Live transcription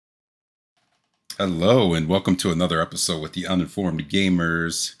Hello, and welcome to another episode with the Uninformed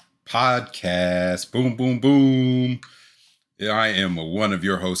Gamers podcast. Boom, boom, boom. I am one of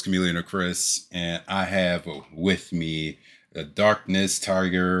your hosts, Ikamelion and Chris, and I have with me the Darkness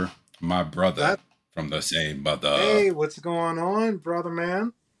Tiger, my brother from the same mother. Hey, what's going on, brother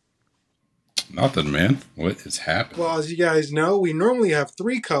man? Nothing, man. What is happening? Well, as you guys know, we normally have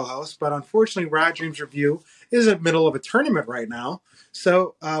three co-hosts, but unfortunately, RadDreamsReview is in the middle of a tournament right now.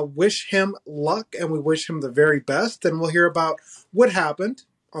 So wish him luck, and we wish him the very best, and we'll hear about what happened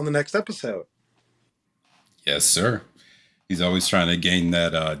on the next episode. Yes, sir. He's always trying to gain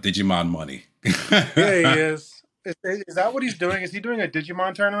that Digimon money. Yeah, he is. Is that what he's doing? Is he doing a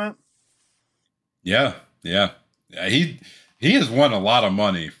Digimon tournament? Yeah. He has won a lot of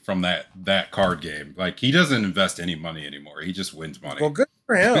money from that card game. Like, he doesn't invest any money anymore. He just wins money. Well, good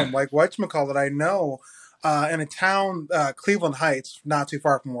for him. Like whatchamacallit, I know in a town, Cleveland Heights, not too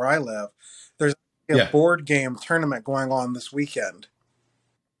far from where I live, there's a board game tournament going on this weekend.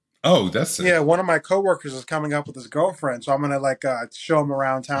 Oh, that's it. Yeah, one of my coworkers is coming up with his girlfriend, so I'm gonna show him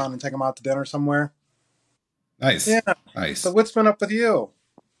around town and take him out to dinner somewhere. Nice. Yeah. Nice. So what's been up with you?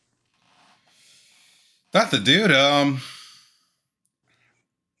 Nothing, dude.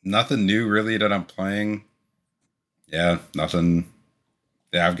 Nothing new really that I'm playing. Yeah, nothing.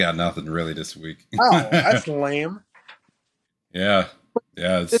 Yeah, I've got nothing really this week. Oh, that's lame. Yeah,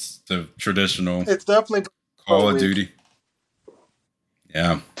 it's the traditional. It's definitely Call of Duty.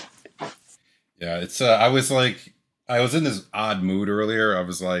 Yeah. It's. I was in this odd mood earlier. I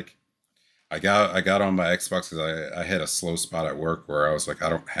was like, I got on my Xbox because I had a slow spot at work where I was like, I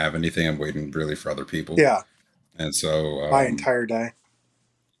don't have anything. I'm waiting really for other people. Yeah. And so my entire day.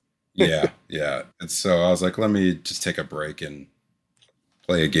 Yeah. And so I was like, let me just take a break and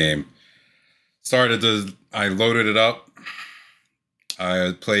play a game. I loaded it up.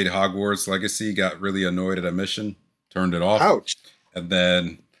 I played Hogwarts Legacy, got really annoyed at a mission, turned it off. Ouch. And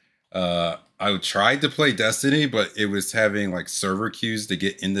then I tried to play Destiny, but it was having like server queues to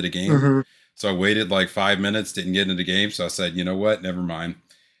get into the game. Mm-hmm. So I waited like 5 minutes, didn't get into the game. So I said, you know what? Never mind.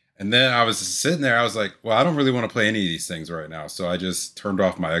 And then I was just sitting there. I was like, well, I don't really want to play any of these things right now. So I just turned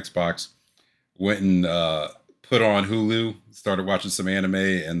off my Xbox, went and put on Hulu, started watching some anime,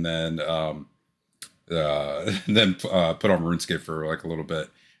 and then put on RuneScape for like a little bit.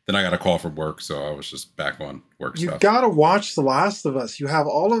 Then I got a call from work, so I was just back on work stuff. You gotta watch The Last of Us. You have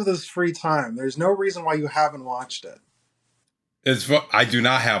all of this free time. There's no reason why you haven't watched it. I do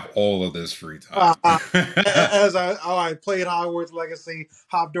not have all of this free time. I played Hogwarts Legacy,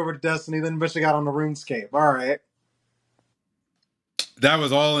 hopped over to Destiny, then eventually got on the RuneScape. All right. That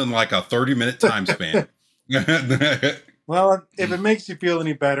was all in like a 30-minute time span. Well, if it makes you feel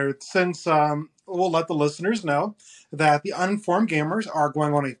any better, since we'll let the listeners know that the Uninformed Gamers are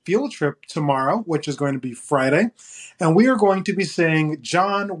going on a field trip tomorrow, which is going to be Friday, and we are going to be seeing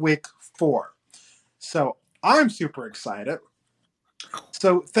John Wick 4. So I'm super excited.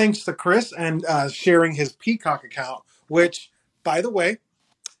 So thanks to Chris and sharing his Peacock account, which, by the way,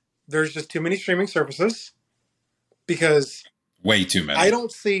 there's just too many streaming services because way too many. I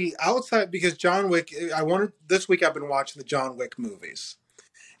don't see outside because John Wick. This week I've been watching the John Wick movies,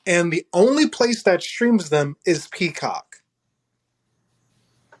 and the only place that streams them is Peacock.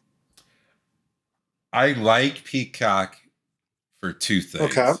 I like Peacock for two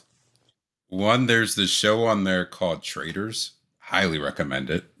things. Okay. One, there's this show on there called Traders. Highly recommend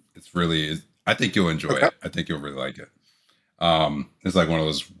it. I think you'll enjoy it. I think you'll really like it. It's like one of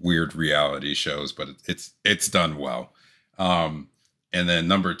those weird reality shows, but it's done well. And then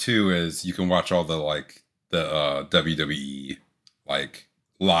number two is you can watch all the WWE like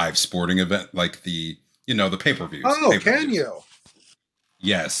live sporting event, like the pay-per-views. Oh, can you?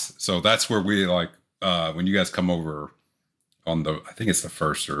 Yes. So that's where we when you guys come over on I think it's the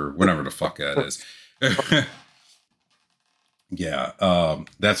first or whenever the fuck that is. Yeah,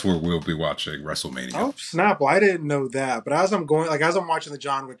 that's where we'll be watching WrestleMania. Oh snap! Well, I didn't know that. But as I'm watching the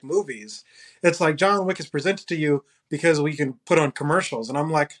John Wick movies, it's like John Wick is presented to you because we can put on commercials, and I'm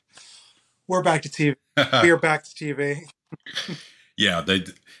like, we're back to TV. We are back to TV. Yeah,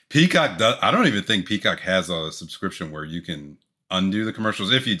 Peacock does. I don't even think Peacock has a subscription where you can undo the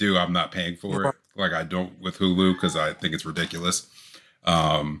commercials. If you do, I'm not paying for it. Like I don't with Hulu because I think it's ridiculous.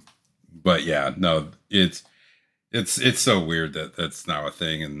 But yeah, no, it's so weird that that's now a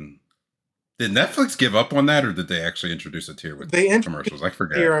thing. And did Netflix give up on that, or did they actually introduce a tier with commercials? I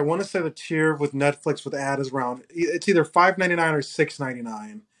forget. Here, I want to say the tier with Netflix with ad is around. It's either $5.99 or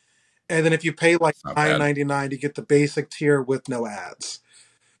 $6.99, and then if you pay like $9.99 to get the basic tier with no ads.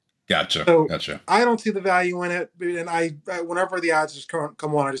 Gotcha. So Gotcha. I don't see the value in it, and whenever the ads just come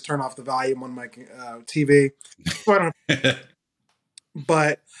on, I just turn off the volume on my TV. So I don't.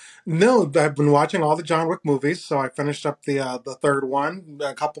 But no, I've been watching all the John Wick movies, so I finished up the third one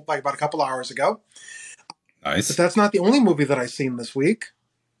about a couple hours ago. But Nice. that's not the only movie that I've seen this week.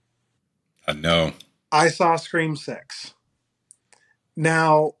 I know. I saw Scream 6.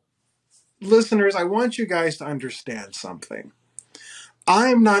 Now, listeners, I want you guys to understand something.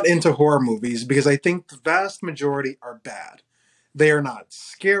 I'm not into horror movies because I think the vast majority are bad. They are not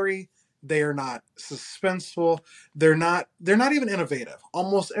scary. They are not suspenseful. They're not even innovative.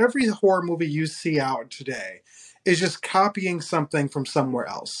 Almost every horror movie you see out today is just copying something from somewhere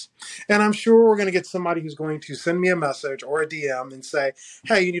else. And I'm sure we're going to get somebody who's going to send me a message or a DM and say,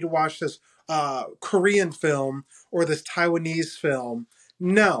 "Hey, you need to watch this Korean film or this Taiwanese film."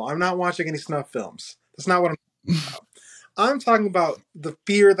 No, I'm not watching any snuff films. That's not what I'm talking about. The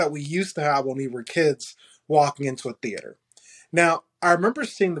fear that we used to have when we were kids walking into a theater. Now, I remember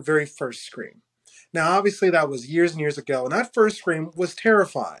seeing the very first Scream. Now, obviously, that was years and years ago, and that first Scream was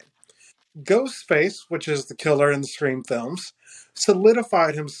terrifying. Ghostface, which is the killer in the Scream films,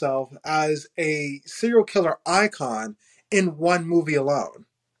 solidified himself as a serial killer icon in one movie alone.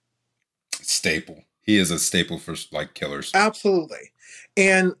 Staple. He is a staple for like killers. Absolutely.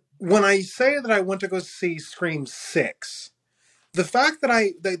 And when I say that I went to go see Scream 6, the fact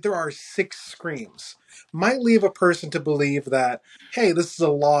that there are 6 Screams might leave a person to believe that, hey, this is a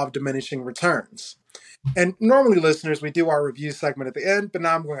law of diminishing returns. And normally, listeners, we do our review segment at the end, but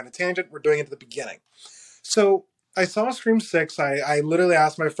now I'm going on a tangent. We're doing it at the beginning. So I saw Scream 6. I literally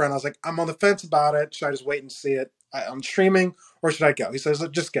asked my friend, I was like, I'm on the fence about it. Should I just wait and see it on streaming, or should I go? He says,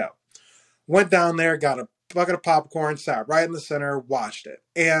 just go. Went down there, got a bucket of popcorn, sat right in the center, watched it.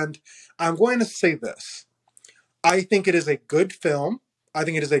 And I'm going to say this. I think it is a good film. I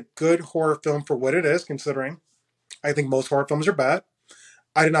think it is a good horror film for what it is, considering I think most horror films are bad.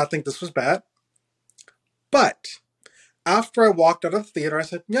 I did not think this was bad. But after I walked out of the theater, I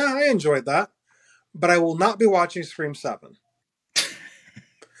said, yeah, I enjoyed that. But I will not be watching Scream 7.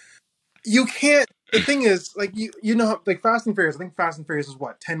 You can't. The thing is, like, you know, like Fast and Furious, I think Fast and Furious is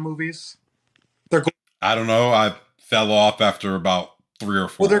what, 10 movies? They're I don't know. I fell off after about 3 or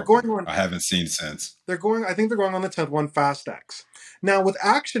 4 they're of them. going on. I haven't seen since. I think they're going on the 10th one, Fast X. Now, with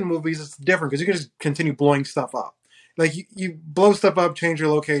action movies, it's different because you can just continue blowing stuff up. Like, you blow stuff up, change your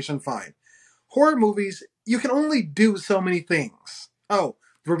location, fine. Horror movies, you can only do so many things. Oh,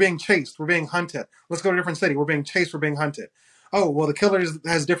 we're being chased. We're being hunted. Let's go to a different city. We're being chased. We're being hunted. Oh, well, the killer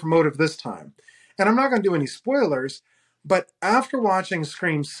has a different motive this time. And I'm not going to do any spoilers, but after watching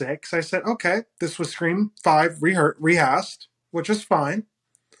Scream 6, I said, okay, this was Scream 5 rehashed, which is fine.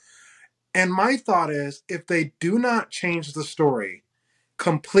 And my thought is, if they do not change the story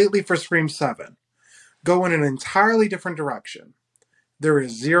completely for Scream 7, go in an entirely different direction, there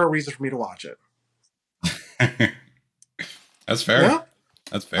is zero reason for me to watch it. That's fair. Yeah.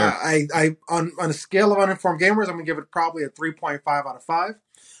 That's fair. I on a scale of uninformed gamers, I'm going to give it probably a 3.5 out of 5.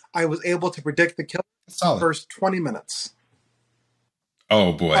 I was able to predict the kill in the first 20 minutes.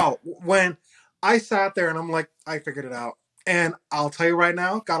 Oh, boy. Oh, when I sat there and I'm like, I figured it out. And I'll tell you right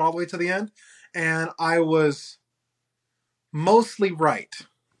now, got all the way to the end, and I was mostly right.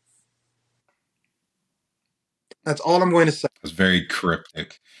 That's all I'm going to say. It's very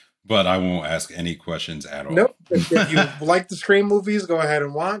cryptic, but I won't ask any questions at all. Nope. If you like the Scream movies, go ahead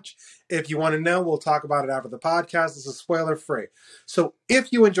and watch. If you want to know, we'll talk about it after the podcast. This is spoiler free. So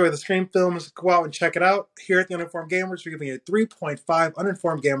if you enjoy the Scream films, go out and check it out. Here at the Uninformed Gamers, we're giving it 3.5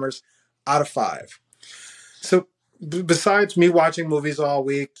 Uninformed Gamers out of 5. So besides me watching movies all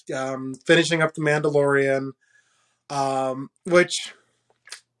week, finishing up The Mandalorian, which,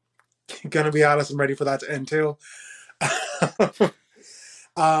 gonna be honest, I'm ready for that to end too. I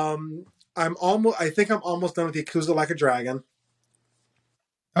think I'm almost done with Yakuza Like a Dragon.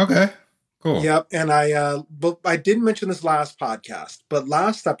 Okay, cool. Yep, and I didn't mention this last podcast, but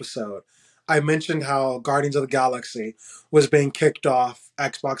last episode I mentioned how Guardians of the Galaxy was being kicked off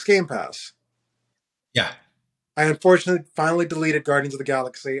Xbox Game Pass. Yeah. I unfortunately finally deleted Guardians of the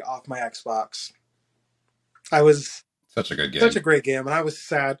Galaxy off my Xbox. I was such a good game. Such a great game, and I was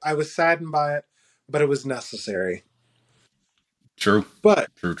sad. I was saddened by it, but it was necessary. True. But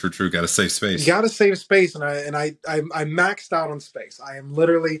true. Got to save space. You got to save space, and I maxed out on space. I am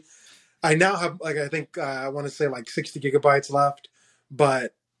literally. I now have I want to say 60 gigabytes left,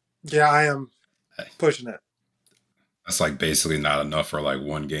 but yeah, I am pushing it. That's basically not enough for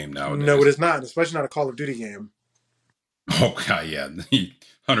one game nowadays. No, it is not, especially not a Call of Duty game. Oh god, yeah,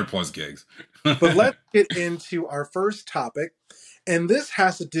 100+ gigs. But let's get into our first topic, And this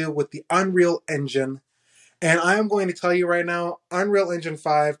has to do with the Unreal Engine. And I am going to tell you right now, Unreal Engine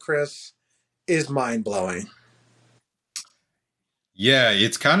 5, Chris, is mind blowing. Yeah,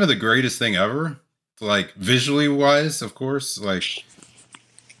 it's kind of the greatest thing ever. Like visually wise, of course. Like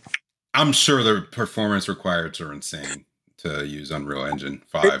I'm sure the performance requirements are insane to use Unreal Engine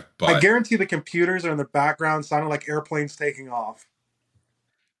 5, I but guarantee the computers are in the background sounding like airplanes taking off.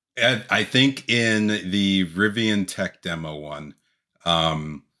 I think in the Rivian Tech demo one,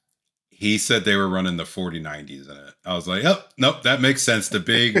 um, he said they were running the 4090s in it. I was like, oh, nope, that makes sense. The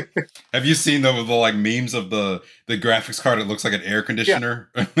big, have you seen the like memes of the graphics card? It looks like an air Yeah. conditioner.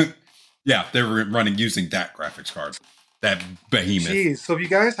 Yeah, they were running using that graphics card, that behemoth. Jeez. So if you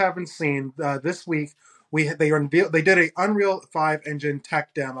guys haven't seen, this week they did a Unreal 5 engine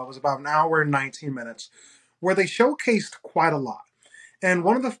tech demo. It was about an hour and 19 minutes, where they showcased quite a lot. And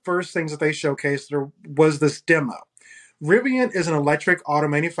one of the first things that they showcased there was this demo. Rivian is an electric auto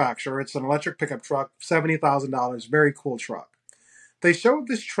manufacturer. It's an electric pickup truck, $70,000, very cool truck. They showed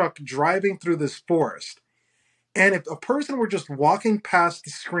this truck driving through this forest. And if a person were just walking past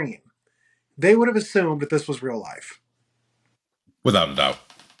the screen, they would have assumed that this was real life. Without a doubt.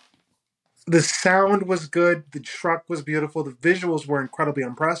 The sound was good, the truck was beautiful, the visuals were incredibly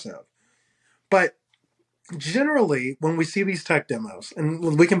impressive. But generally, when we see these tech demos,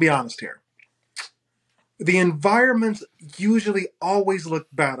 and we can be honest here, the environments usually always look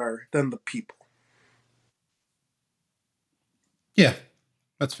better than the people. Yeah,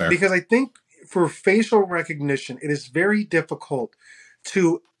 that's fair. Because I think for facial recognition, it is very difficult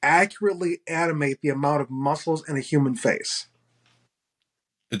to accurately animate the amount of muscles in a human face.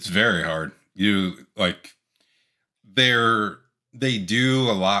 It's very hard. You like they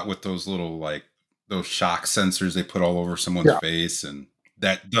do a lot with those little like those shock sensors they put all over someone's face, and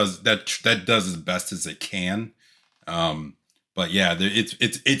that does as best as it can. But yeah,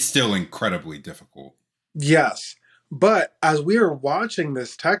 it's still incredibly difficult. Yes. But as we were watching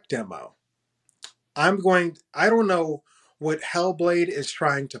this tech demo, I don't know what Hellblade is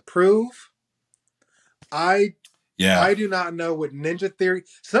trying to prove. I Yeah, do not know what Ninja Theory.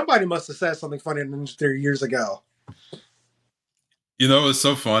 Somebody must have said something funny in Ninja Theory years ago. you know it's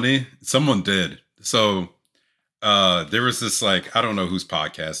so funny. Someone did. So there was this like I don't know whose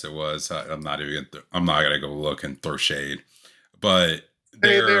podcast it was. I'm not gonna go look and throw shade, but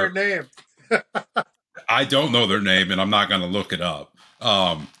Say their name. I don't know their name, and I'm not gonna look it up.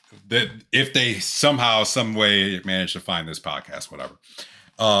 That if they somehow, some way manage to find this podcast, whatever.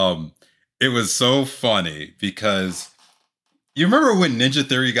 It was so funny because you remember when Ninja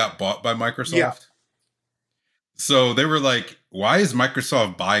Theory got bought by Microsoft? Yeah. So they were like, "Why is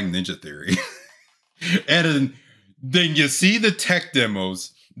Microsoft buying Ninja Theory?" And then you see the tech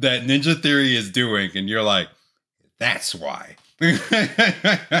demos that Ninja Theory is doing, and you're like, "That's why." Well,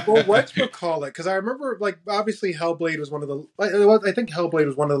 whatchamacallit? Because I remember, like, obviously Hellblade was one of the. I think Hellblade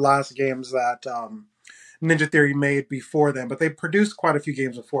was one of the last games that Ninja Theory made before then, but they produced quite a few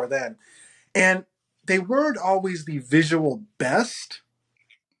games before then, and they weren't always the visual best.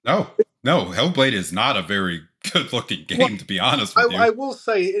 No, Hellblade is not a very good-looking game, to be honest with you. I will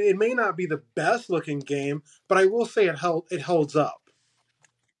say it may not be the best-looking game, but I will say it holds up.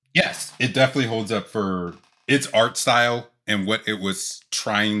 Yes, it definitely holds up for its art style and what it was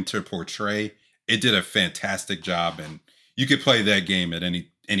trying to portray. It did a fantastic job, and you could play that game at any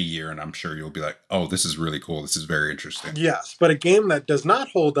year, and I'm sure you'll be like, "Oh, this is really cool. This is very interesting." Yes, but a game that does not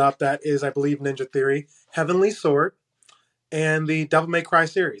hold up, that is, I believe, Ninja Theory, Heavenly Sword, and the Devil May Cry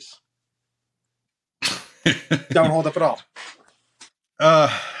series. Don't hold up at all.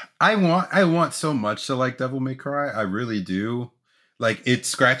 I want so much to like Devil May Cry. I really do. Like it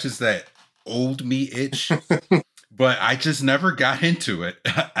scratches that old me itch, but I just never got into it.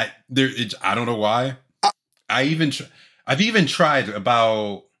 I don't know why. I've even tried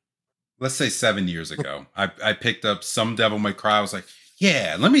about, let's say 7 years ago. I picked up some Devil May Cry. I was like,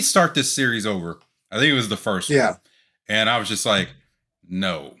 yeah, let me start this series over. I think it was the first one. And I was just like,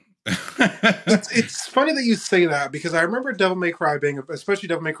 no. It's funny that you say that, because I remember Devil May Cry being, especially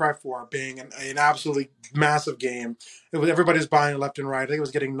Devil May Cry 4, being an absolutely massive game. It was, everybody's buying left and right. I think it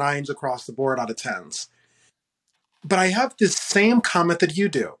was getting 9s across the board out of 10s. But I have this same comment that you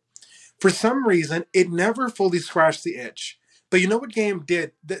do. For some reason, it never fully scratched the itch. But you know what game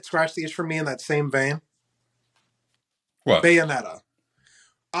did that scratched the itch for me in that same vein? What? Bayonetta.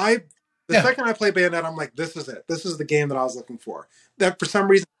 The second I play Bayonetta, I'm like, this is it. This is the game that I was looking for. That for some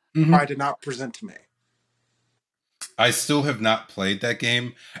reason I did not present to me. I still have not played that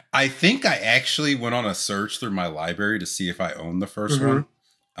game. I think I actually went on a search through my library to see if I own the first one.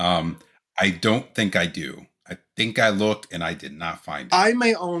 I don't think I do. I think I looked and I did not find it. I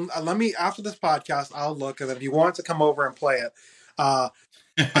may own. Let me after this podcast, I'll look, and then if you want to come over and play it, uh,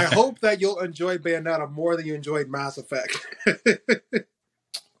 I hope that you'll enjoy Bayonetta more than you enjoyed Mass Effect.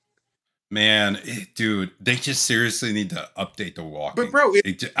 Man, dude, they just seriously need to update the But walking. bro,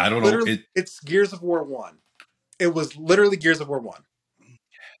 I don't know. literally, it's Gears of War 1. It was literally Gears of War 1.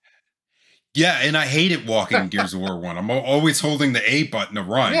 Yeah, and I hated walking Gears of War 1. I'm always holding the A button to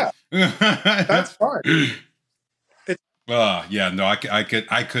run. Yeah, that's fine. Yeah, no,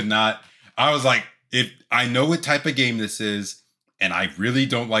 I could not. I was like, if I know what type of game this is, and I really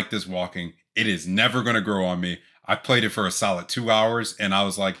don't like this walking, it is never going to grow on me. I played it for a solid 2 hours, and I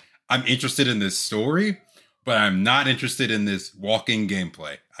was like, I'm interested in this story, but I'm not interested in this walking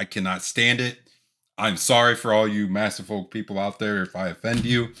gameplay. I cannot stand it. I'm sorry for all you masterful people out there if I offend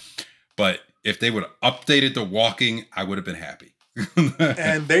you, but if they would have updated the walking, I would have been happy.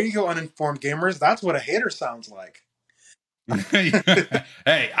 And there you go, uninformed gamers. That's what a hater sounds like. Hey,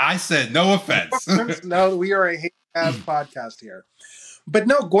 I said no offense. No, we are a hate-ass podcast here. But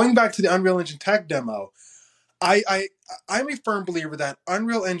no, going back to the Unreal Engine tech demo, I'm a firm believer that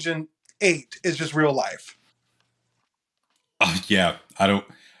Unreal Engine 8 is just real life. Oh yeah, I don't.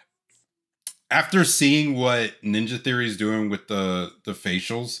 After seeing what Ninja Theory is doing with the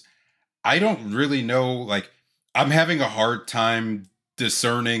facials, I don't really know. Like, I'm having a hard time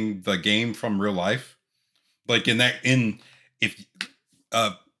discerning the game from real life. Like if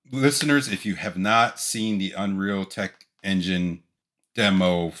listeners, if you have not seen the Unreal Tech Engine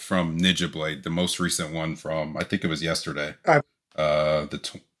demo from Ninja Blade, the most recent one from I think it was yesterday.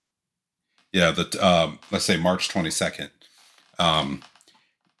 Let's say March 22nd.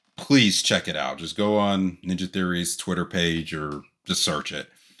 Please check it out. Just go on Ninja Theory's Twitter page or just search it.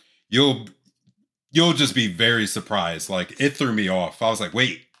 You'll just be very surprised. Like, it threw me off. I was like,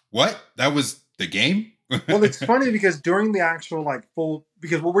 wait, what? That was the game? Well, it's funny because during the actual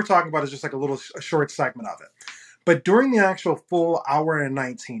because what we're talking about is just like a short segment of it. But during the actual full hour and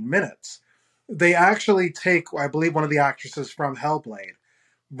 19 minutes, they actually take, I believe, one of the actresses from Hellblade,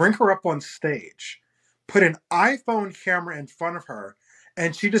 bring her up on stage, put an iPhone camera in front of her,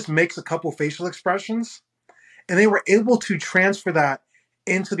 and she just makes a couple facial expressions, and they were able to transfer that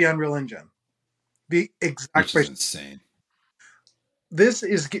into the Unreal Engine. The exact Which is insane. This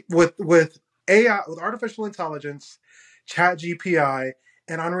is with AI, with artificial intelligence, Chat GPI,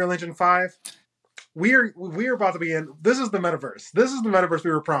 and Unreal Engine 5. We're about to be in. This is the metaverse. This is the metaverse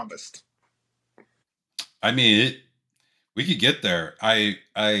we were promised. I mean, we could get there. I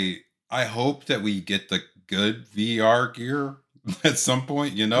hope that we get the good VR gear at some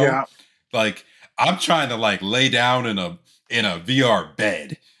point. You know, Yeah. Like, I'm trying to like lay down in a VR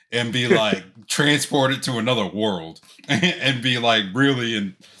bed and be like transported to another world and be like really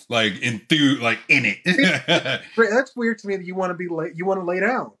in it. That's weird to me that you want to lay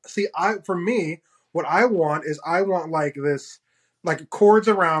down. See, for me, what I want is like this, like cords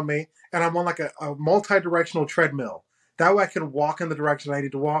around me, and I'm on like a multi-directional treadmill. That way I can walk in the direction I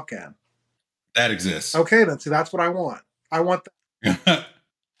need to walk in. That exists. Okay, then. See, that's what I want. I want that.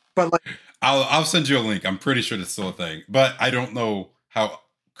 But like, I'll send you a link. I'm pretty sure it's still a thing, but I don't know how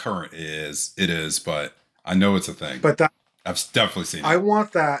current it is, but I know it's a thing. But I've definitely seen it. I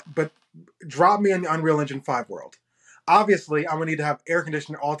want that, but drop me in the Unreal Engine 5 world. Obviously, I'm gonna need to have air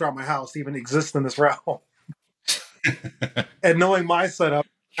conditioning all throughout my house to even exist in this realm. And knowing my setup,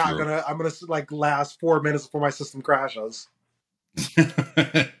 I'm gonna like last 4 minutes before my system crashes.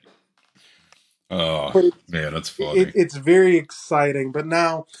 Oh man, that's funny. It's very exciting. But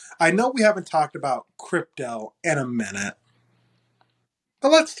now I know we haven't talked about crypto in a minute, but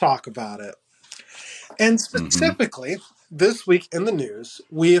let's talk about it. And specifically, this week in the news,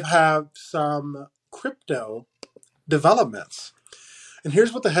 we have some crypto developments. And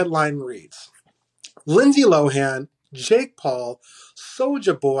here's what the headline reads: Lindsay Lohan, Jake Paul,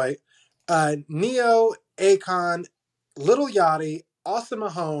 Soulja Boy, Neo, Akon, Little Yachty, Austin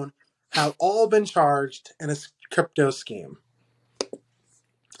Mahone have all been charged in a crypto scheme.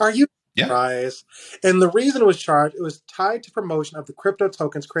 Are you surprised? And the reason it was charged, it was tied to promotion of the crypto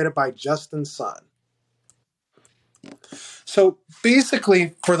tokens created by Justin Sun. So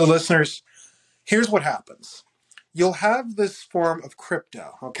basically, for the listeners, here's what happens. You'll have this form of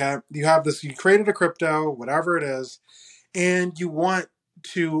crypto, okay? You created a crypto, whatever it is, and you want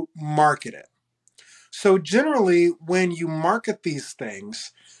to market it. So generally, when you market these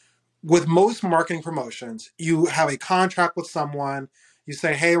things, with most marketing promotions, you have a contract with someone. You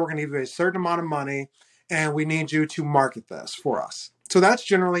say, hey, we're going to give you a certain amount of money, and we need you to market this for us. So that's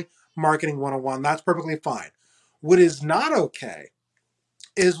generally marketing 101. That's perfectly fine. What is not okay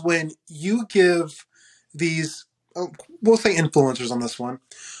is when you give these, we'll say influencers on this one,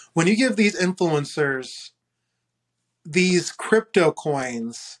 when you give these influencers these crypto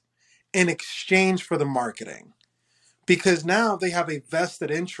coins in exchange for the marketing, because now they have a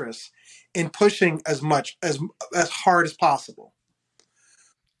vested interest in pushing as hard as possible.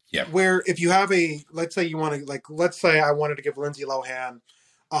 Yep. Where if you have let's say you want to, like, let's say I wanted to give Lindsay Lohan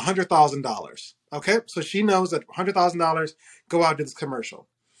 $100,000. Okay, so she knows that $100,000 go out to this commercial.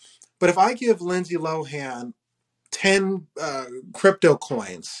 But if I give Lindsay Lohan 10 crypto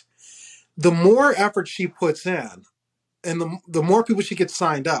coins, the more effort she puts in, and the more people she gets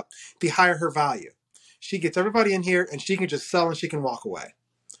signed up, the higher her value. She gets everybody in here, and she can just sell and she can walk away,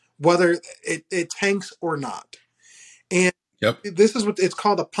 whether it tanks or not. And Yep. this is what it's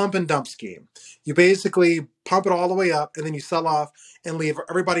called, a pump and dump scheme. You basically pump it all the way up, and then you sell off and leave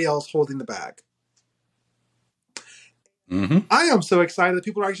everybody else holding the bag. Mm-hmm. I am so excited that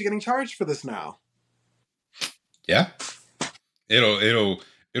people are actually getting charged for this now. Yeah. It'll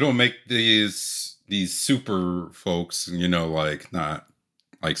make these super folks, you know, like not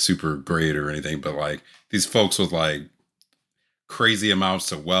like super great or anything, but like these folks with like crazy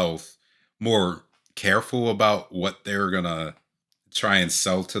amounts of wealth more careful about what they're gonna try and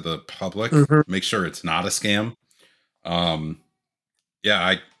sell to the public. Mm-hmm. Make sure it's not a scam.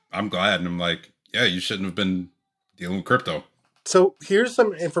 Yeah, I'm glad, and I'm like, yeah, you shouldn't have been dealing with crypto. So here's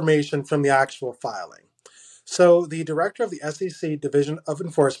some information from the actual filing. So the director of the SEC Division of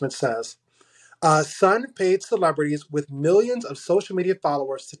Enforcement says, Sun paid celebrities with millions of social media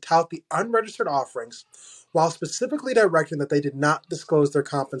followers to tout the unregistered offerings, while specifically directing that they did not disclose their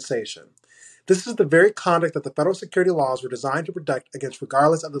compensation. This is the very conduct that the federal security laws were designed to protect against,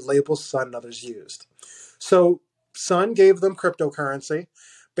 regardless of the labels Sun and others used. So Sun gave them cryptocurrency,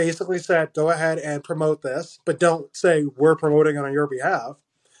 basically said, go ahead and promote this, but don't say we're promoting it on your behalf.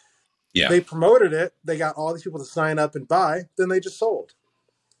 Yeah. They promoted it. They got all these people to sign up and buy. Then they just sold.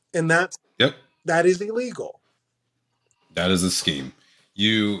 And that is illegal. That is a scheme.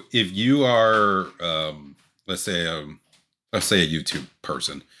 If you are, let's say a YouTube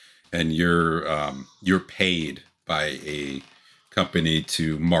person, and you're paid by a company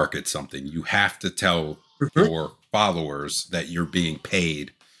to market something, you have to tell your followers that you're being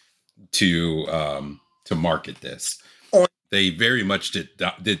paid to market this. They very much did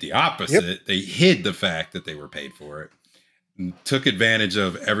the opposite. Yep. They hid the fact that they were paid for it, and took advantage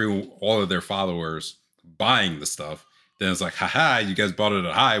of all of their followers buying the stuff. Then it's like, haha, you guys bought it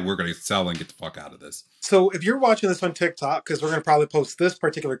at high. We're going to sell and get the fuck out of this. So if you're watching this on TikTok, because we're going to probably post this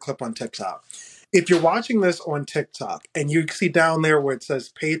particular clip on TikTok. If you're watching this on TikTok and you see down there where it says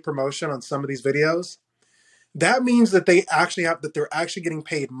paid promotion on some of these videos, that means that they're actually getting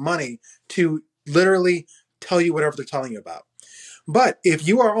paid money to literally tell you whatever they're telling you about. But if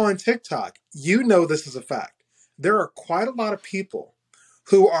you are on TikTok, you know this is a fact. There are quite a lot of people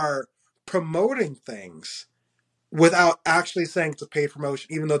who are promoting things without actually saying it's a paid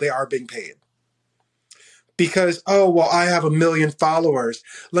promotion, even though they are being paid. Because, oh, well, I have 1 million followers.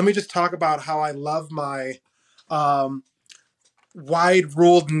 Let me just talk about how I love my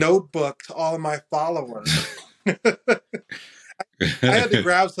wide-ruled notebook to all of my followers. I had to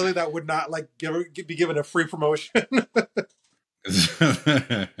grab something that would not be given a free promotion. Let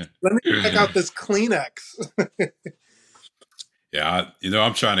me check out this Kleenex. Yeah,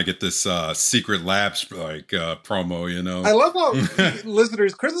 I'm trying to get this Secret Labs promo. I love how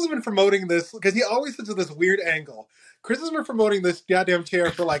listeners, Chris has been promoting this because he always sits at this weird angle. Chris has been promoting this goddamn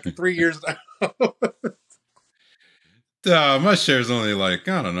chair for like 3 years now. My chair's only like,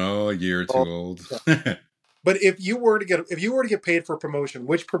 I don't know, a year or two old. But if you were to get paid for a promotion,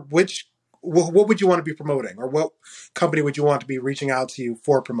 what would you want to be promoting, or what company would you want to be reaching out to you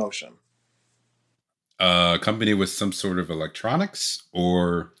for promotion? A company with some sort of electronics,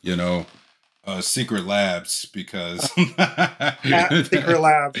 or Secret Labs, because Secret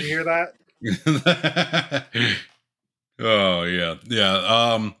Labs, you hear that? Oh yeah.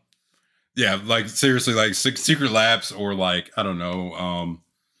 Like seriously, like Secret Labs, or like, I don't know,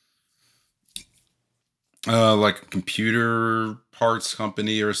 like a computer parts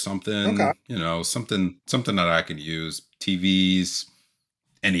company or something. Okay. Something that I could use. TVs,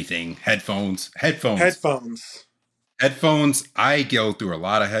 anything. Headphones. I go through a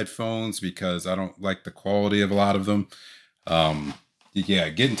lot of headphones because I don't like the quality of a lot of them. Yeah,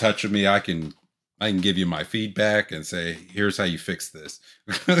 get in touch with me. I can give you my feedback and say, here's how you fix this.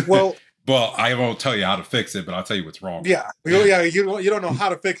 Well, I won't tell you how to fix it, but I'll tell you what's wrong. Yeah. You don't know how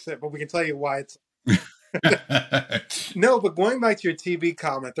to fix it, but we can tell you why it's. No, but going back to your TV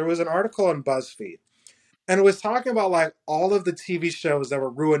comment, there was an article on BuzzFeed, and it was talking about like all of the TV shows that were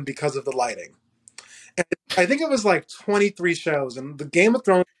ruined because of the lighting. And I think it was like 23 shows, and the Game of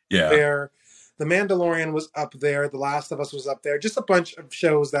Thrones was Yeah. there, The Mandalorian was up there, The Last of Us was up there, just a bunch of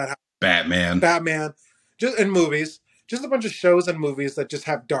shows that have Batman. Batman, just in movies, just a bunch of shows and movies that just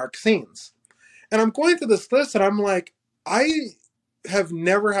have dark scenes. And I'm going through this list, and I'm like, I have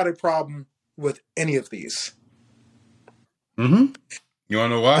never had a problem with any of these. Mm-hmm. You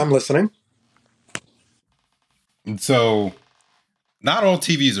want to know why? I'm listening. And so, not all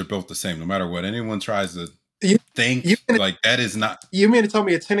TVs are built the same, no matter what anyone tries to think. Like, that is not. You mean to tell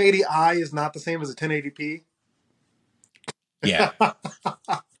me a 1080i is not the same as a 1080p? Yeah.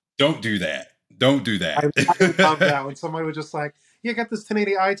 Don't do that. Don't do that. I love that when somebody was just like, "Yeah, got this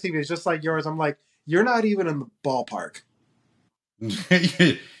 1080i TV. It's just like yours." I'm like, "You're not even in the ballpark."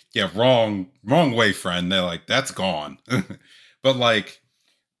 Yeah, wrong way, friend. They're like, that's gone. But like,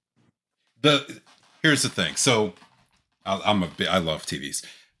 here's the thing. So I love TVs.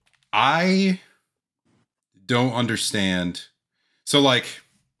 I don't understand. So like,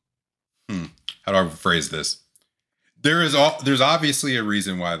 how do I phrase this? There's obviously a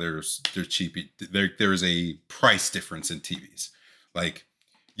reason why they're cheap. There's a price difference in TVs. Like,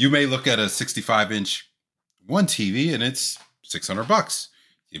 you may look at a 65-inch one TV and it's $600.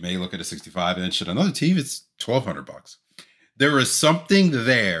 You may look at a 65-inch at another TV, it's $1,200. There is something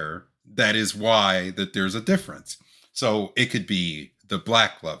there that is why that there's a difference. So it could be the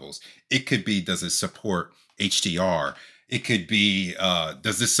black levels. It could be, does it support HDR? It could be,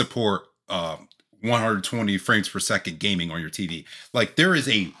 does this support 120 frames per second gaming on your TV? Like, there is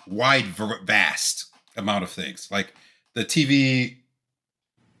a vast amount of things. Like, the TV,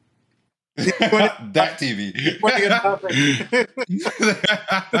 that TV,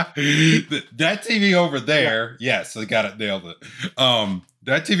 that TV over there, yes, I got it, nailed it.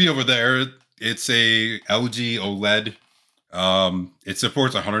 That TV over there, it's a LG OLED. It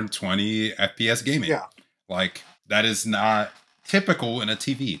supports 120 FPS gaming. Yeah, like, that is not typical in a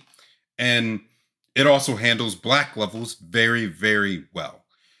TV, and it also handles black levels very, very well.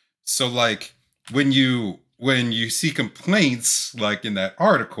 So like, when you see complaints like in that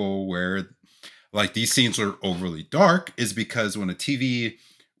article where like these scenes are overly dark, is because when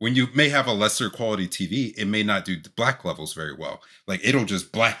you may have a lesser quality TV, it may not do black levels very well. Like, it'll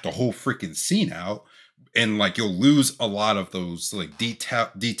just black the whole freaking scene out, and like you'll lose a lot of those like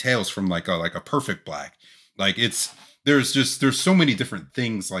details from like a perfect black. Like, there's so many different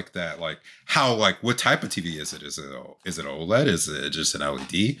things like that. Like, how, like, what type of TV is it? Is it OLED? Is it just an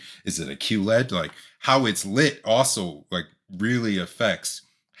LED? Is it a QLED? Like, how it's lit also like really affects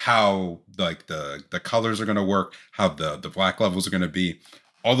how like the colors are going to work, how the black levels are going to be.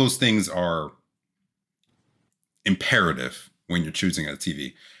 All those things are imperative when you're choosing a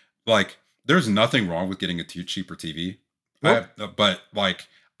TV. Like, there's nothing wrong with getting a cheaper TV. Nope. But like,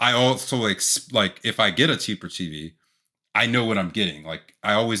 I also like if I get a cheaper TV, I know what I'm getting. Like,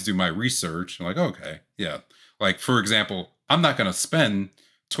 I always do my research. I'm like, okay, yeah. Like, for example, I'm not going to spend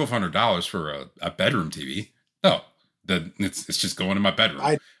 $1,200 for a bedroom TV. No, it's just going in my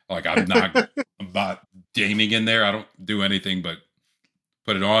bedroom. I'm not gaming in there. I don't do anything but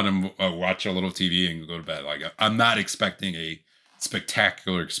put it on and watch a little TV and go to bed. Like, I'm not expecting a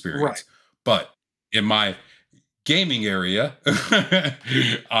spectacular experience. Right. But in my gaming area,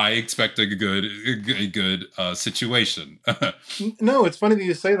 I expect a good situation. No, it's funny that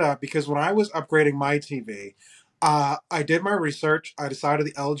you say that, because when I was upgrading my TV, I did my research. I decided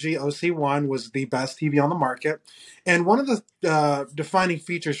the LG OC1 was the best TV on the market. And one of the defining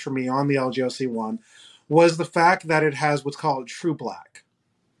features for me on the LG OC1 was the fact that it has what's called true black.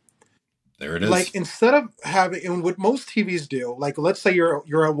 There it is. Like, instead of having, and what most TVs do, like, let's say you're at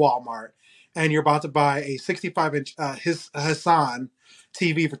Walmart and you're about to buy a 65-inch Hassan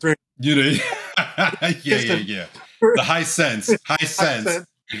TV for $300. Yeah. The high sense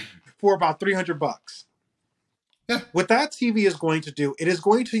for about $300. Yeah. What that TV is going to do, it is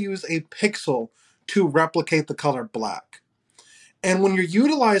going to use a pixel to replicate the color black. And when you're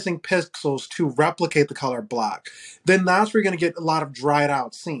utilizing pixels to replicate the color black, then that's where you're going to get a lot of dried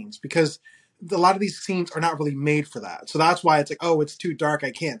out scenes, because a lot of these scenes are not really made for that. So that's why it's like, oh, it's too dark,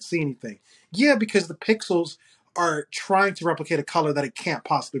 I can't see anything. Yeah, because the pixels are trying to replicate a color that it can't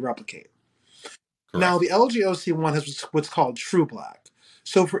possibly replicate. Correct. Now, the LG OC1 has what's called true black.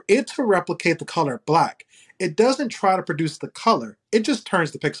 So for it to replicate the color black, it doesn't try to produce the color. It just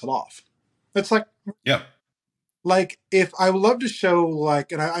turns the pixel off. It's like, yeah. Like, if I would love to show,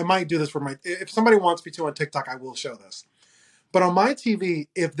 like, and I might do this for if somebody wants me to on TikTok, I will show this. But on my TV,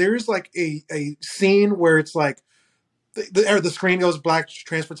 if there's like a scene where it's like the screen goes black,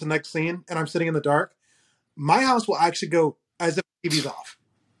 transfer to the next scene, and I'm sitting in the dark, my house will actually go as if the TV's off.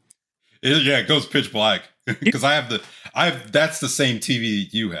 Yeah, it goes pitch black because that's the same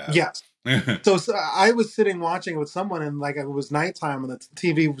TV you have. Yes. So I was sitting watching it with someone, and like it was nighttime, and the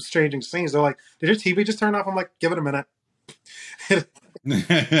TV was changing scenes. They're like, "Did your TV just turn off?" I'm like, "Give it a minute."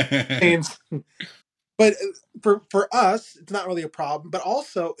 But for us, it's not really a problem. But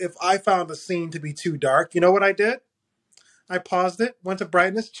also, if I found a scene to be too dark, you know what I did? I paused it, went to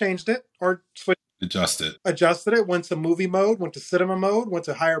brightness, changed it, or adjusted it, went to movie mode, went to cinema mode, went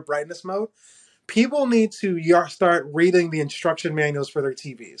to higher brightness mode. People need to start reading the instruction manuals for their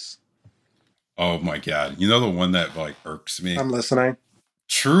TVs. Oh my god! You know the one that like irks me. I'm listening.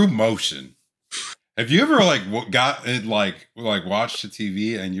 True motion. Have you ever like got it like watched the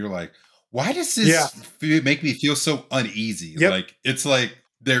TV and you're like, why does this make me feel so uneasy? Yep. Like it's like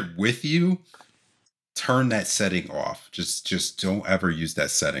they're with you. Turn that setting off. Just don't ever use that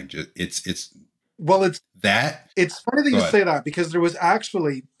setting. It's funny that you say that because there was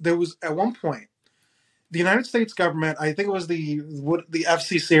at one point the United States government, I think it was the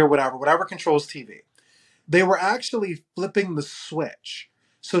FCC or whatever controls TV. They were actually flipping the switch.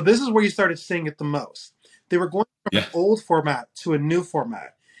 So this is where you started seeing it the most. They were going from an old format to a new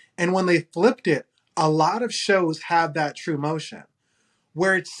format. And when they flipped it, a lot of shows had that true motion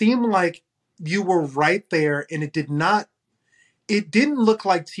where it seemed like you were right there and it didn't look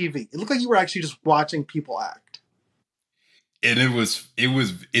like TV. It looked like you were actually just watching people act. And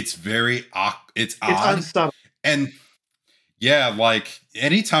it's very, it's odd. Unsubtle. And yeah, like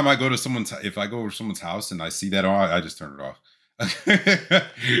anytime I go to if I go over to someone's house and I see that on, I just turn it off. the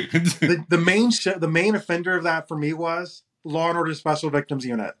main offender of that for me was Law and Order Special Victims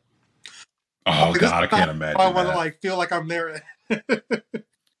Unit. Oh God, I can't imagine. I want to like feel like I'm there.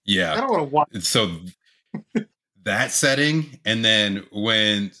 Yeah, I don't want to watch. So that setting, and then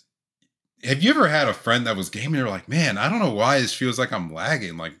have you ever had a friend that was gaming? You're like, man, I don't know why this feels like I'm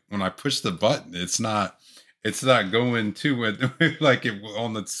lagging. Like when I push the button, it's not going to it like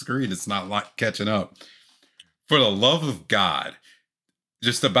on the screen. It's not like catching up. For the love of God,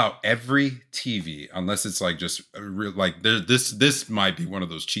 just about every TV, unless it's like just a real like this might be one of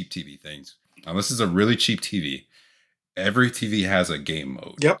those cheap TV things. Unless it's a really cheap TV, every TV has a game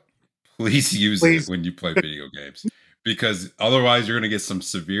mode. Yep. Please use it when you play video games. Because otherwise you're gonna get some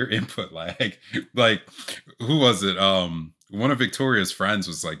severe input lag. Like, who was it? One of Victoria's friends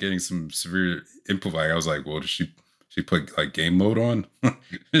was like getting some severe input lag. I was like, well, does she put like game mode on?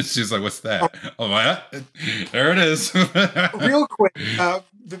 She's like, what's that? I'm like, there it is. Real quick,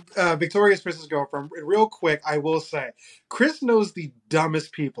 Victoria's Chris's girlfriend. Real quick, I will say, Chris knows the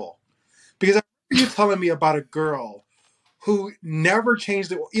dumbest people. Because I remember you telling me about a girl who never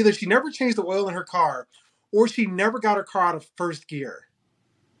changed it. Either she never changed the oil in her car, or she never got her car out of first gear.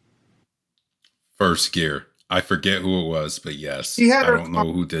 First gear. I forget who it was, but yes. I don't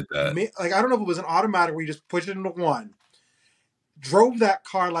know who did that. Like, I don't know if it was an automatic where you just push it into one. Drove that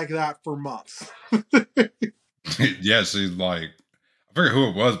car like that for months. Yeah, she's like, I forget who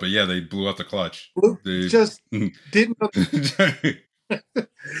it was, but yeah, they blew out the clutch. Just didn't know.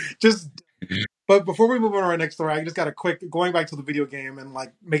 Just. But before we move on to our next story, I just got a quick going back to the video game and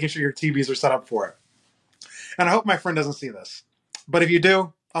like making sure your TVs are set up for it. And I hope my friend doesn't see this. But if you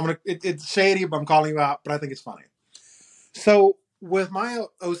do, it's shady, but I'm calling you out, but I think it's funny. So with my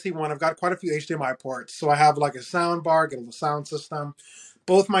OC1, I've got quite a few HDMI ports. So I have like a sound bar, get a little sound system.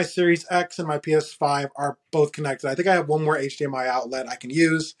 Both my Series X and my PS5 are both connected. I think I have one more HDMI outlet I can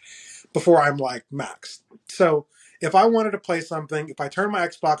use before I'm like maxed. So if I wanted to play something, if I turn my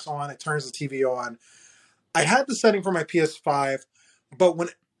Xbox on, it turns the TV on. I had the setting for my PS5, but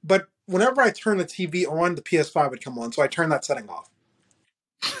whenever I turn the TV on, the PS5 would come on. So I turned that setting off.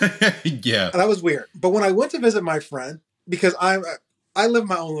 Yeah. And that was weird. But when I went to visit my friend, because I live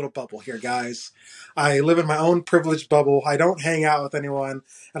my own little bubble here, guys. I live in my own privileged bubble. I don't hang out with anyone,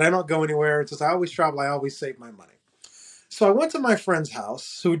 and I don't go anywhere. It's just I always travel. I always save my money. So I went to my friend's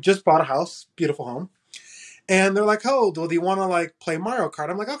house, who just bought a house, beautiful home. And they're like, oh, do you want to like play Mario Kart?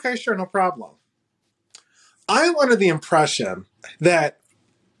 I'm like, okay, sure, no problem. I'm under the impression that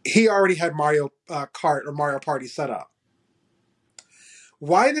he already had Mario Kart or Mario Party set up.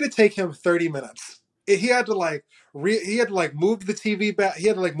 Why did it take him 30 minutes? He had to like move the TV back. He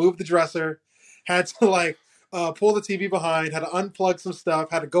had to like move the dresser. Had to like pull the TV behind. Had to unplug some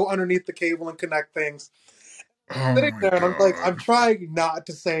stuff. Had to go underneath the cable and connect things. Sitting there, and I'm like, I'm trying not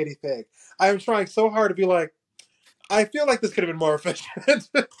to say anything. I'm trying so hard to be like, I feel like this could have been more efficient.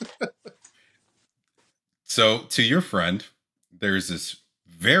 So, to your friend, there's this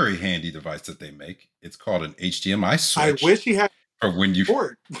very handy device that they make. It's called an HDMI switch. I wish he had or when you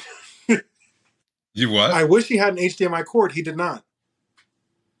cord. You what? I wish he had an HDMI cord. He did not.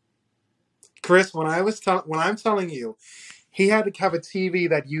 Chris, when I'm telling you, he had to have a TV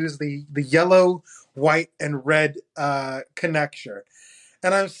that used the yellow, white, and red connector.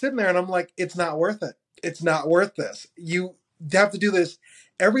 And I'm sitting there and I'm like, it's not worth it. It's not worth this. You have to do this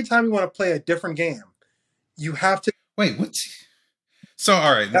every time you want to play a different game. You have to. Wait, what? So,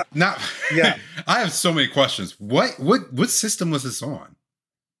 all right, now Yeah. I have so many questions. What system was this on?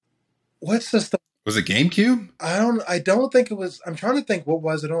 What system? Was it GameCube? I don't think it was. I'm trying to think. What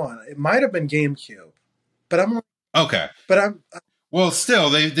was it on? It might have been GameCube, but okay. But I'm. Well, still,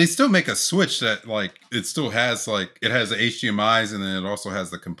 they still make a Switch that like it still has like it has the HDMI's and then it also has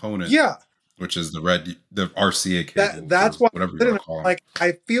the component. Yeah. Which is the RCA cable. That's why whatever you want to call it. Like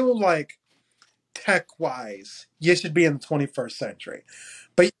I feel like tech wise, you should be in the 21st century,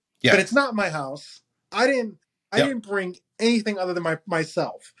 but it's not my house. I didn't bring anything other than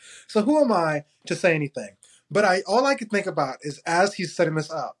myself. So who am I to say anything? But all I could think about is as he's setting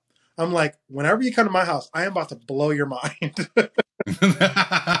this up, I'm like, whenever you come to my house, I am about to blow your mind.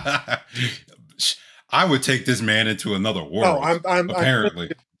 I would take this man into another world. Oh, I'm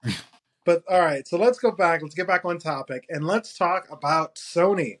apparently. But all right, so let's go back. Let's get back on topic and let's talk about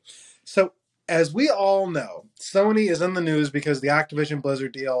Sony. So as we all know, Sony is in the news because the Activision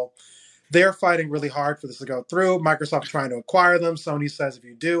Blizzard deal, they're fighting really hard for this to go through. Microsoft trying to acquire them. Sony says if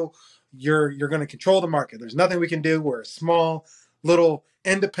you do, you're going to control the market. There's nothing we can do. We're a small, little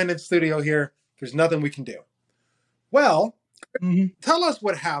independent studio here. There's nothing we can do. Well, tell us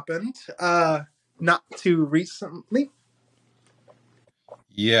what happened not too recently.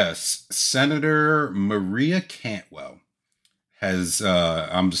 Yes, Senator Maria Cantwell has,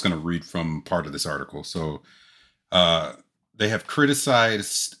 I'm just going to read from part of this article. So they have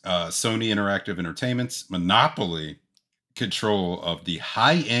criticized Sony Interactive Entertainment's monopoly control of the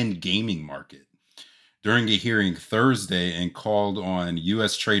high-end gaming market during a hearing Thursday and called on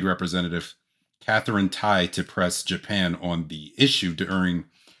U.S. Trade Representative Catherine Tai to press Japan on the issue during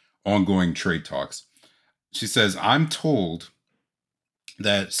ongoing trade talks. She says, I'm told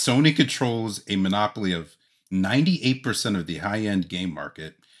that Sony controls a monopoly of 98% of the high-end game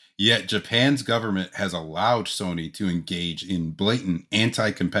market, yet Japan's government has allowed Sony to engage in blatant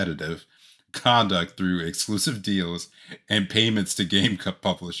anti-competitive conduct through exclusive deals and payments to game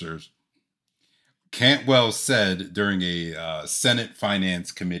publishers. Cantwell said during a Senate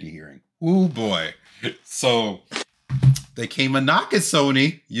Finance Committee hearing. Ooh, boy. So they came a knock at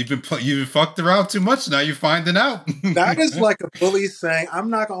Sony. You've been fucked around too much. Now you're finding out. That is like a bully saying, I'm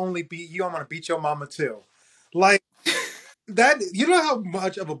not going to only beat you, I'm going to beat your mama too. Like that, you know how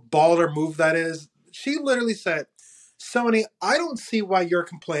much of a baller move that is? She literally said, Sony, I don't see why you're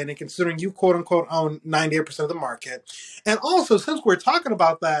complaining considering you quote unquote own 98% of the market. And also, since we're talking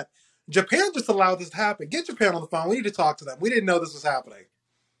about that, Japan just allowed this to happen. Get Japan on the phone. We need to talk to them. We didn't know this was happening.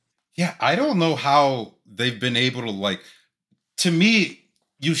 Yeah, I don't know how they've been able to, like, to me,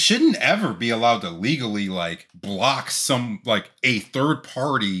 you shouldn't ever be allowed to legally, like, block a third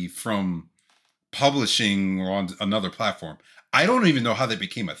party from publishing on another platform. I don't even know how that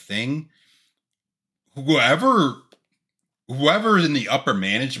became a thing. Whoever in the upper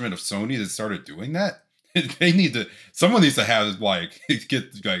management of Sony that started doing that, someone needs to have, like,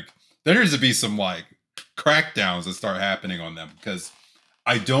 there needs to be some, like, crackdowns that start happening on them because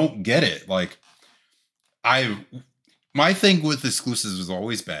I don't get it. Like, my thing with exclusives has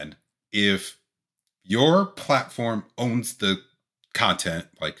always been if your platform owns the content,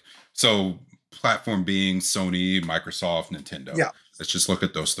 like, so platform being Sony, Microsoft, Nintendo. Yeah. Let's just look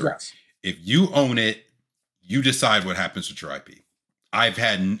at those three. Yes. If you own it, you decide what happens with your IP. I've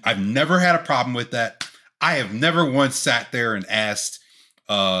never had a problem with that. I have never once sat there and asked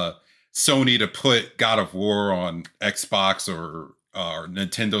Sony to put God of War on Xbox or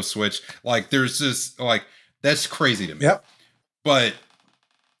Nintendo Switch. Like, there's just, like, that's crazy to me. Yep. But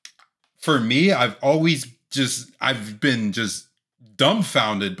for me, I've been just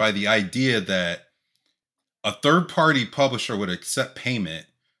dumbfounded by the idea that a third-party publisher would accept payment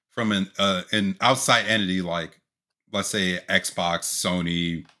from an outside entity like, let's say, Xbox,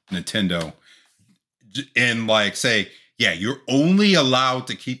 Sony, Nintendo, and, like, say, yeah, you're only allowed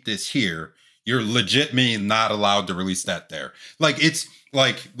to keep this here. You're legitimately not allowed to release that there. Like, it's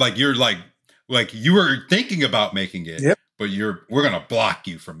like you're like you were thinking about making it, yep, but we're gonna block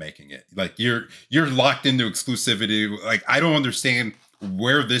you from making it. Like, you're locked into exclusivity. Like, I don't understand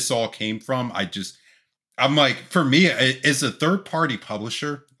where this all came from. I'm like, for me, as a third party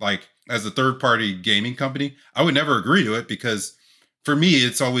publisher, like as a third party gaming company, I would never agree to it because for me,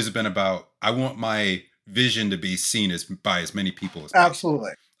 it's always been about, I want my vision to be seen by as many people as possible.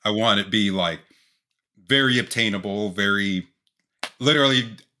 Absolutely. I want it to be, like, very obtainable, very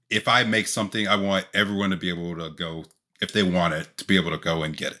literally, if I make something, I want everyone to be able to go, if they want it, to be able to go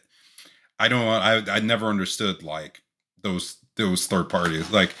and get it. I don't. I never understood like those third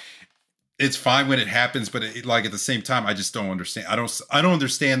parties. Like it's fine when it happens, but like at the same time, I just don't understand. I don't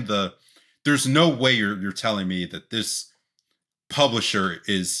understand the. There's no way you're telling me that this publisher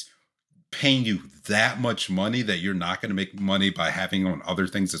is paying you that much money that you're not going to make money by having on other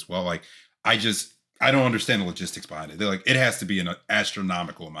things as well. Like I don't understand the logistics behind it. They're like it has to be an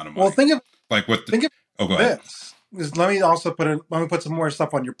astronomical amount of money. Well, think of like what? Think of Go ahead. this. Let me put some more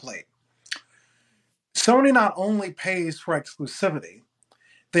stuff on your plate. Sony not only pays for exclusivity,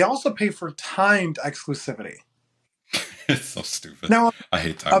 they also pay for timed exclusivity. It's so stupid. Now, I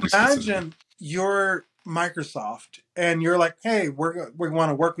hate timed exclusivity. Imagine you're Microsoft and you're like, hey, we want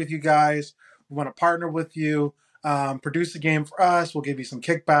to work with you guys. We want to partner with you, produce a game for us. We'll give you some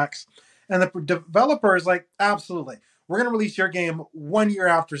kickbacks. And the developer is like, absolutely. We're going to release your game 1 year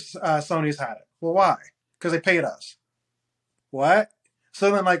after Sony's had it. Well, why? Because they paid us. What?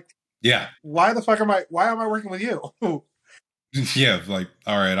 So then, like, yeah, why am I working with you? Yeah, like,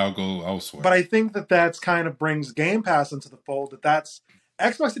 all right, I'll go elsewhere. But I think that's kind of brings Game Pass into the fold. That's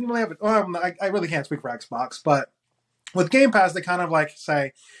Xbox didn't really have it. Well, I really can't speak for Xbox, but with Game Pass, they kind of like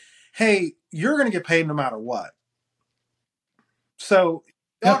say, hey, you're going to get paid no matter what. So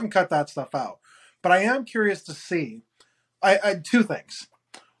y'all can cut that stuff out. But I am curious to see, two things.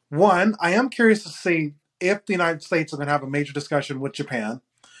 One, I am curious to see if the United States is going to have a major discussion with Japan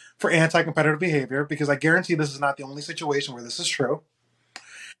for anti-competitive behavior, because I guarantee this is not the only situation where this is true.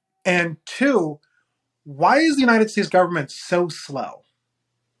 And two, why is the United States government so slow?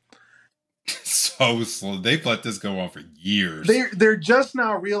 So slow. They've let this go on for years. They're just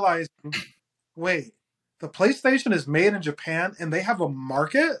now realizing, wait, the PlayStation is made in Japan and they have a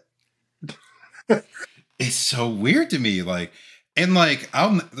market? It's so weird to me. Like, and like,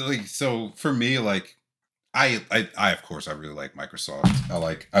 so for me, like, I of course I really like Microsoft. I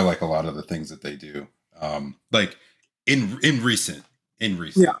like a lot of the things that they do. Like in recent,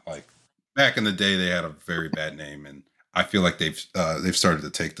 yeah. Like back in the day, they had a very bad name, and I feel like they've started to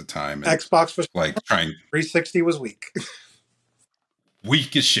take the time. And, Xbox was like trying. 360 was weak.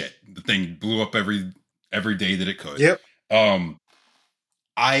 Weak as shit. The thing blew up every day that it could. Yep.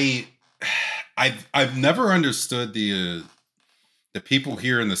 I've never understood the people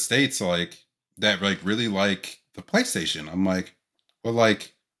here in the States like that like really like the PlayStation. I'm like, well,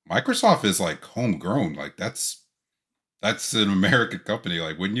 like Microsoft is like homegrown. Like that's an American company.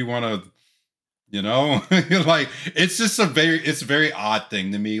 Like, wouldn't you want to, you know, like it's just a very odd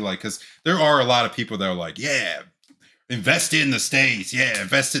thing to me. Like, because there are a lot of people that are like, yeah, invest in the States, yeah,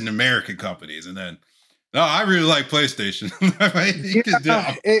 invest in American companies, and then no, I really like PlayStation.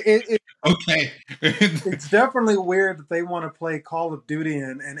 Okay. It's definitely weird that they want to play Call of Duty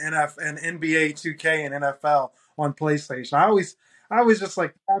and NBA 2K and NFL on PlayStation. I always just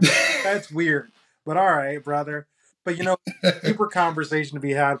like, that's weird. But all right, brother. But you know, deeper conversation to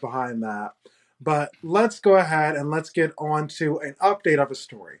be had behind that. But let's go ahead and let's get on to an update of a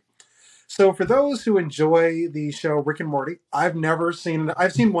story. So for those who enjoy the show Rick and Morty, I've seen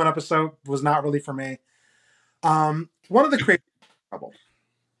one episode, was not really for me. One of the creators trouble.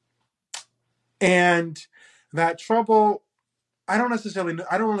 And that trouble, I don't necessarily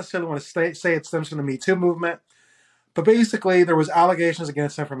want to say it stems from the Me Too movement, but basically there was allegations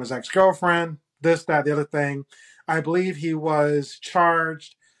against him from his ex-girlfriend, this, that, the other thing. I believe he was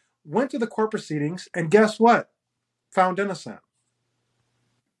charged, went to the court proceedings, and guess what? Found innocent.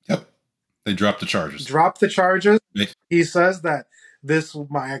 Yep. They dropped the charges. He says that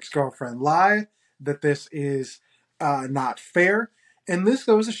my ex-girlfriend lied, that this is not fair. And this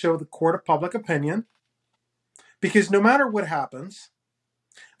goes to show the court of public opinion, because no matter what happens,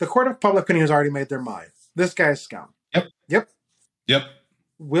 the court of public opinion has already made their mind. This guy's scum. Yep.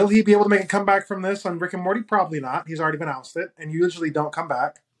 Will he be able to make a comeback from this on Rick and Morty? Probably not. He's already been ousted, and usually don't come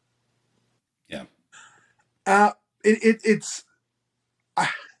back. Yeah. It's.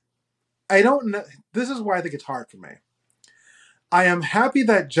 I don't know. This is why I think it's hard for me. I am happy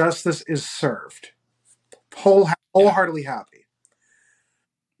that justice is served. Wholeheartedly happy.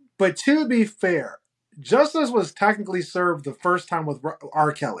 But to be fair, justice was technically served the first time with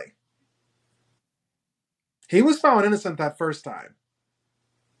R. Kelly. He was found innocent that first time.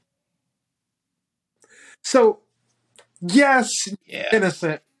 So, yes,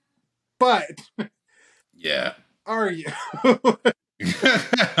 innocent, but yeah, are you?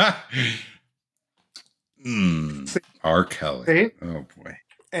 R. Kelly. See? Oh boy.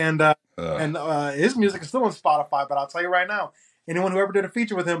 And his music is still on Spotify, but I'll tell you right now, anyone who ever did a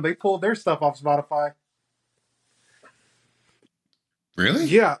feature with him, they pulled their stuff off Spotify. Really?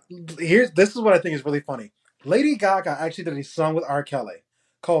 Yeah, this is what I think is really funny. Lady Gaga actually did a song with R. Kelly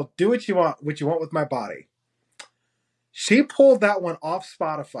called "Do What You Want with My Body." She pulled that one off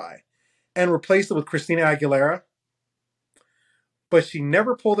Spotify and replaced it with Christina Aguilera, but she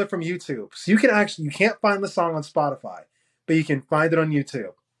never pulled it from YouTube. So you can't find the song on Spotify, but you can find it on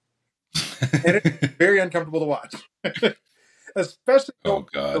YouTube, and it's very uncomfortable to watch, especially Oh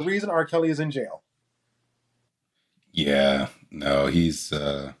the God. reason R. Kelly is in jail. Yeah. No, he's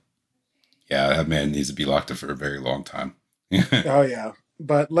yeah, that man needs to be locked up for a very long time. Oh yeah,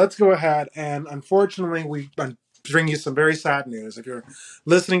 but let's go ahead and unfortunately we bring you some very sad news. If you're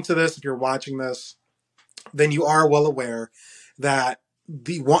listening to this, if you're watching this, then you are well aware that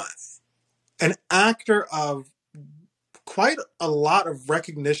the one an actor of quite a lot of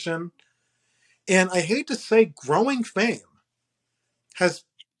recognition and I hate to say growing fame has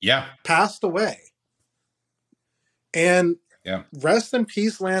Yeah. passed away. And Yeah. rest in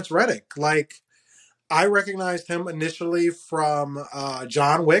peace, Lance Reddick. Like I recognized him initially from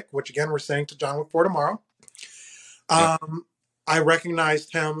John Wick, which again we're saying to John Wick 4 tomorrow. Yep. I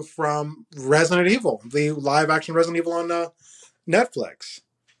recognized him from Resident Evil, the live action Resident Evil on Netflix.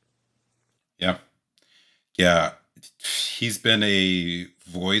 Yeah. Yeah. He's been a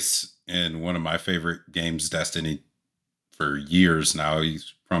voice in one of my favorite games, Destiny, for years now.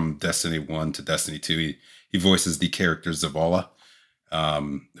 He's from Destiny 1 to Destiny 2. He voices the character Zavala,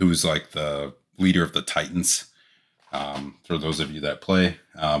 who's like the leader of the Titans. For those of you that play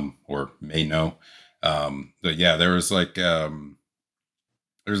or may know. But yeah, there's a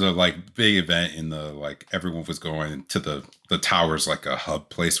like big event in the like everyone was going to the towers like a hub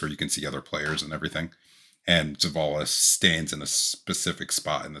place where you can see other players and everything. And Zavala stands in a specific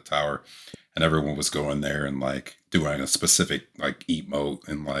spot in the tower, and everyone was going there and like doing a specific like emote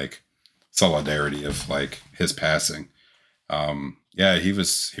and like solidarity of like his passing. Yeah, he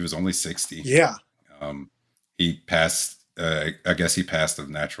was only 60. Yeah, He passed. I guess he passed of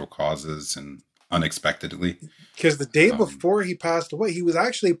natural causes and unexpectedly. because the day Um, before he passed away, he was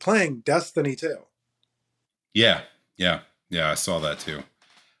actually playing Destiny 2. yeah, yeah, yeah. I saw that too.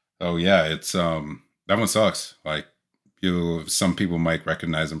 Oh yeah, it's that one sucks. Like some people might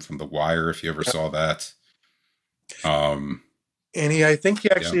recognize him from The Wire if you ever Yep. saw that. Um, And I think he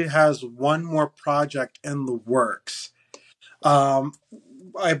yeah, actually has one more project in the works. Um,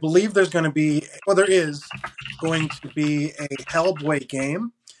 I believe there's going to be, well, there is going to be a Hellboy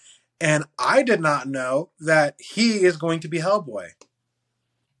game. And I did not know that he is going to be Hellboy.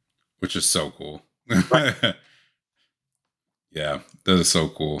 which is so cool. Right. Yeah, that is so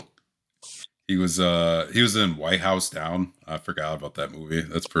cool. He was in White House Down. I forgot about that movie.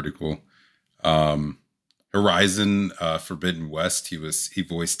 That's pretty cool. Um, Horizon Forbidden West. He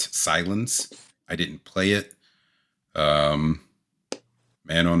voiced Silence. I didn't play it. Um,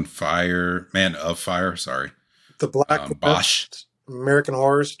 Man of Fire. Sorry, The Bosch. Blacklist, American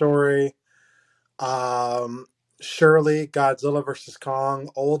Horror Story, um, Shirley, Godzilla versus Kong,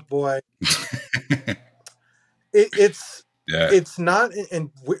 Old Boy. It, it's Yeah, it's not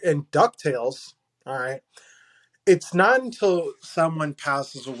in Ducktales. All right, it's not until someone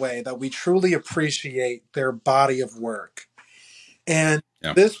passes away that we truly appreciate their body of work. And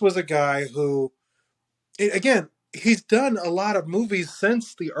yeah, this was a guy who, again, he's done a lot of movies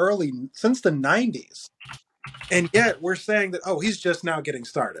since the '90s, and yet we're saying that he's just now getting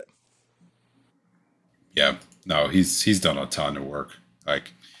started. yeah. No, he's done a ton of work.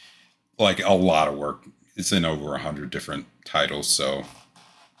 Like a lot of work. It's in over 100 different titles. So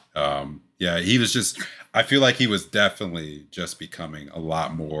yeah, he was just. I feel like he was definitely just becoming a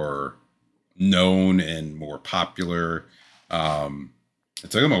lot more known and more popular. Um, it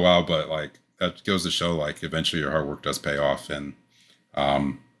took him a while, but like that goes to show, like eventually your hard work does pay off. And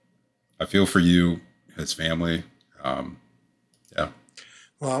um, I feel for you, his family. Um, yeah,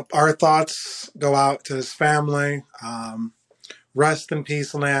 Well, our thoughts go out to his family. Rest in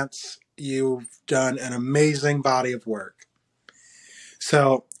peace, Lance. You've done an amazing body of work.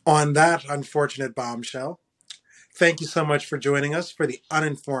 So, on that unfortunate bombshell, thank you so much for joining us for the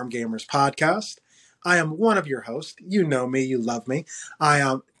Uninformed Gamers podcast. I am one of your hosts. You know me, you love me. I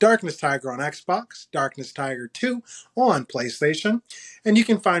am Darkness Tiger on Xbox, Darkness Tiger 2 on PlayStation, and you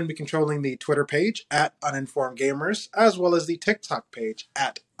can find me controlling the Twitter page at Uninformed Gamers, as well as the TikTok page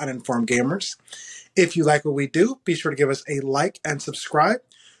at Uninformed Gamers. If you like what we do, be sure to give us a like and subscribe.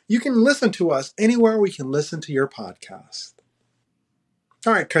 You can listen to us anywhere we can listen to your podcast.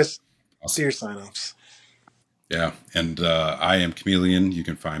 All right, Chris, do awesome. your sign offs. Yeah, and I am Chameleon. You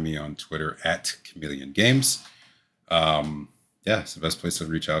can find me on Twitter at Chameleon Games. Yeah, it's the best place to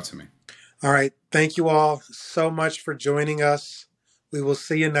reach out to me. All right. Thank you all so much for joining us. We will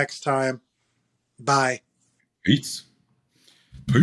see you next time. Bye. Peace.